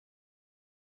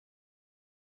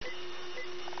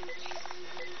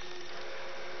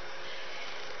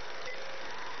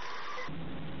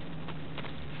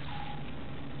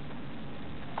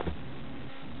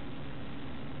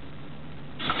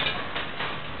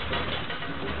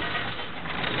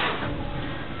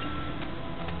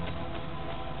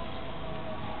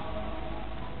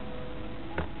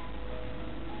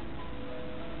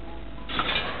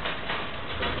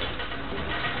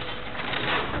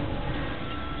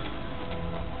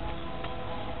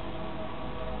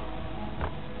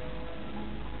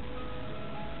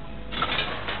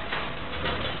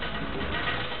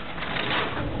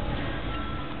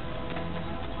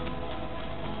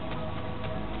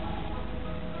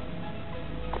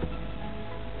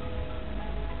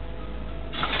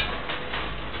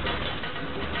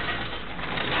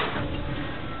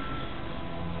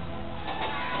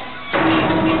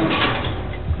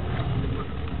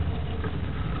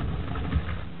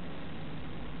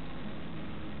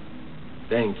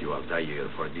Thank you, Altair,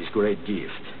 for this great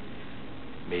gift.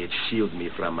 May it shield me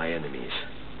from my enemies.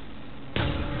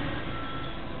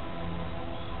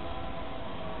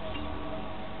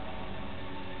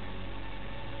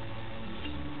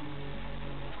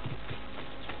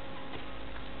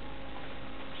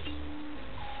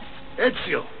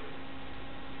 Ezio!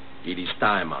 It is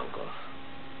time, Uncle.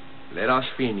 Let us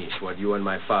finish what you and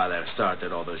my father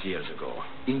started all those years ago.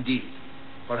 Indeed.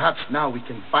 Perhaps now we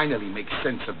can finally make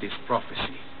sense of this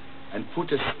prophecy and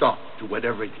put a stop to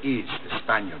whatever it is the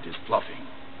Spaniard is plotting.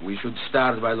 We should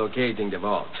start by locating the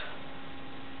vault.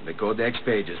 The codex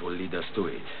pages will lead us to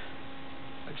it.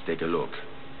 Let's take a look.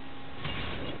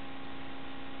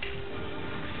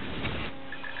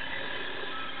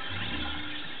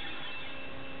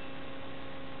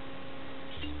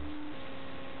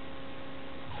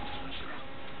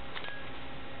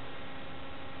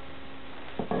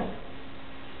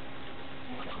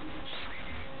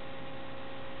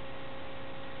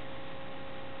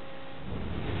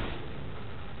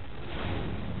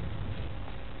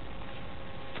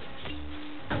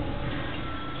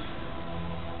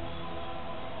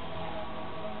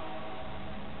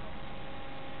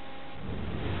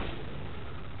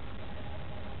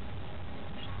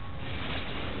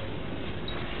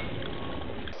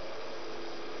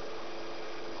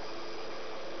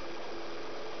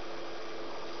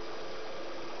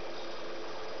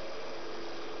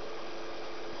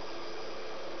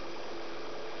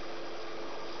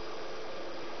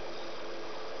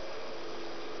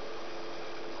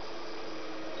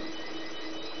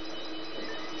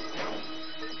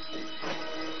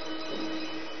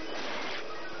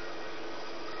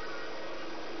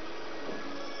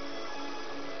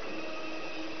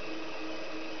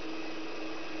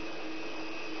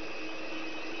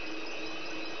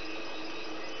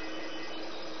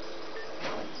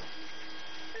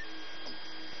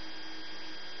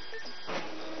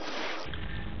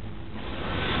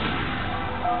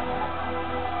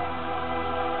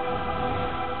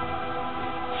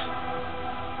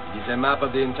 A map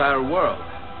of the entire world,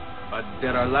 but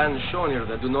there are lands shown here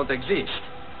that do not exist.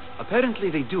 Apparently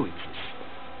they do exist.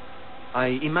 I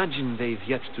imagine they've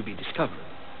yet to be discovered,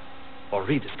 or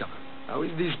rediscovered. How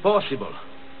is this possible?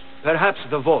 Perhaps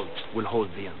the vault will hold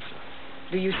the answer.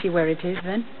 Do you see where it is,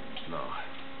 then? No,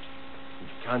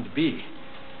 it can't be.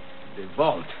 The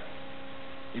vault.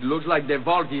 It looks like the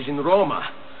vault is in Roma,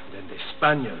 then the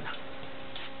Spaniard.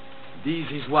 This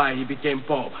is why he became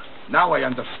Pope. Now I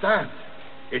understand.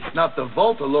 It's not the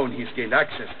vault alone he's gained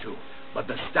access to, but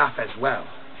the staff as well.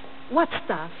 What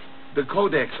staff? The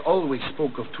codex always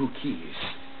spoke of two keys.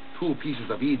 Two pieces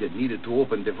of Eden needed to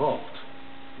open the vault.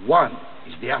 One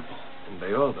is the apple. And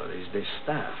the other is the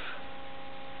staff.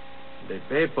 The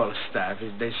papal staff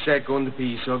is the second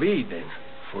piece of Eden.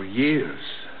 For years,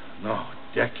 no,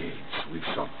 decades, we've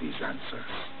sought these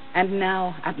answers. And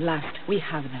now, at last, we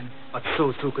have them. But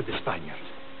so too could the Spaniard.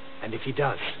 And if he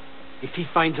does, if he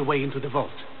finds a way into the vault,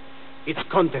 its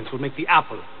contents will make the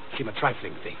apple seem a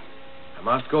trifling thing. I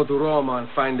must go to Roma and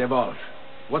find the vault.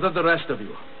 What of the rest of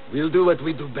you? We'll do what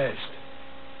we do best.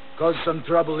 Cause some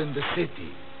trouble in the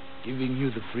city, giving you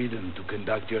the freedom to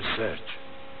conduct your search.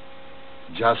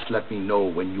 Just let me know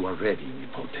when you are ready,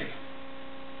 Nipote.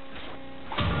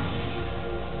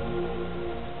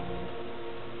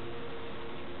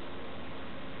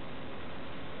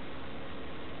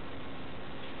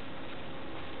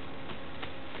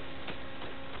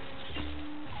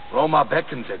 Roma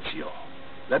beckons, Ezio.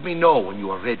 Let me know when you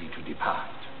are ready to depart.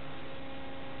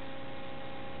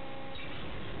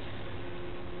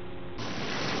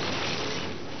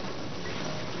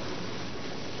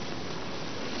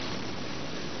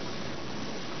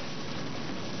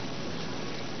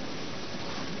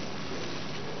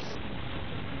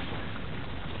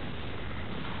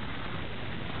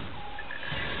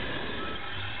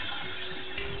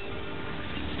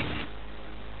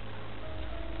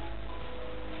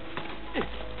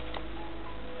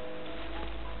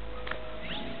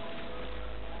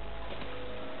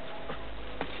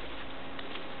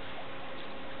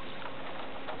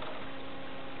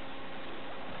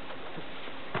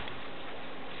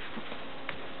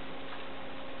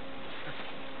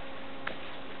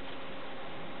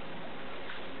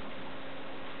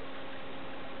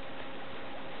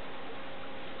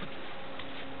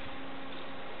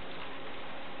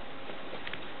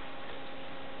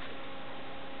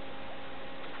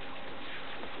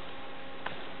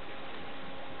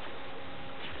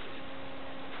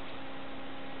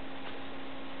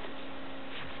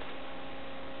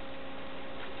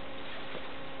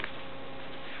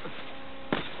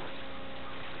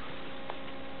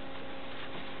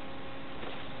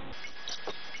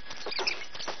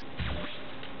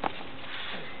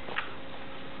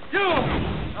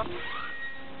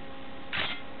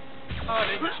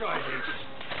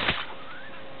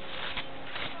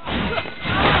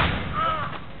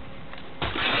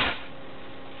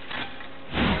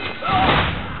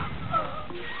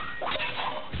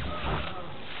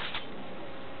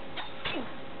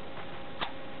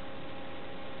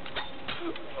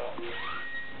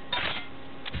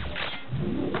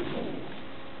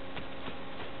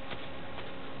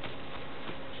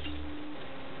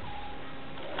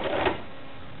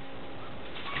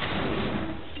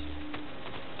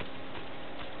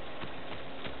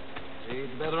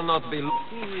 not be...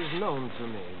 He is known to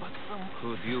me, but from...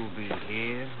 Could you be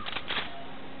here?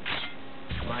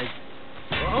 My...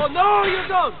 Oh, no, you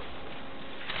don't!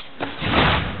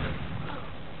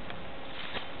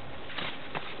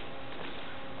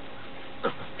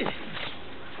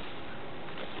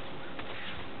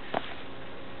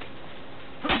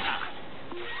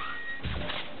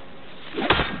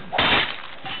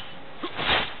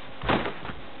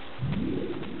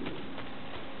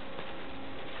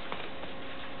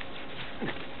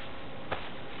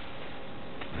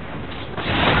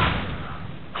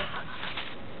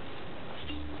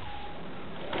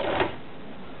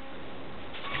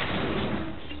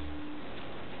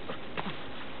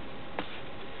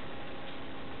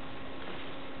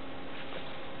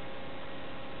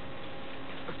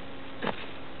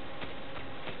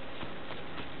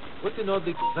 What in all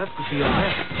the... That could be a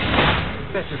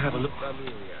map. Better have a look.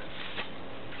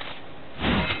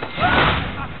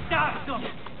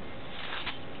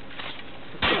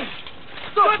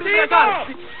 Stop,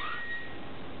 ragazzi!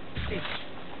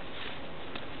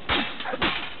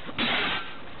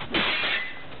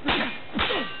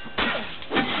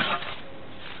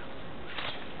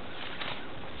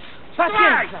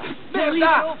 Pazienza!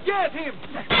 Merda! Get him!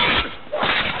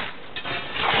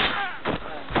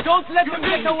 Don't let him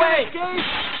get away!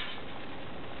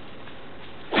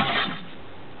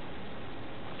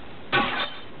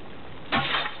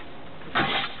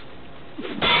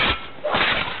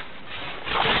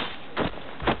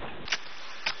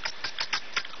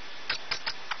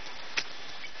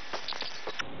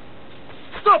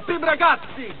 Stop him,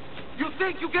 ragazzi! You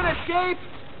think you can escape?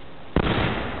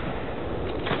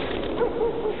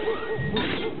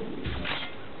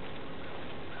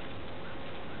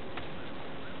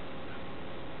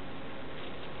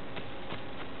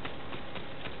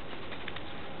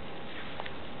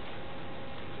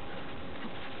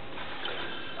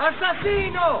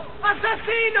 Assassino!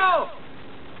 Assassino!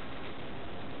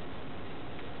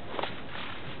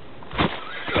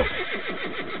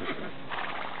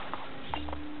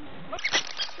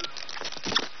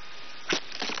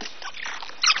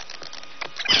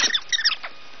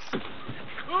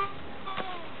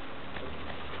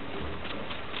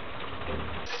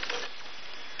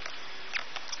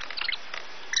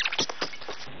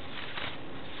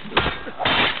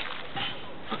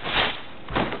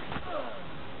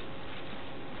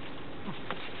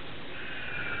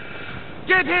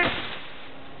 Get him!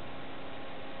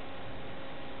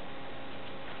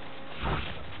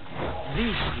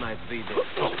 This might be the...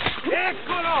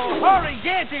 Eccolo! Hurry,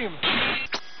 get him!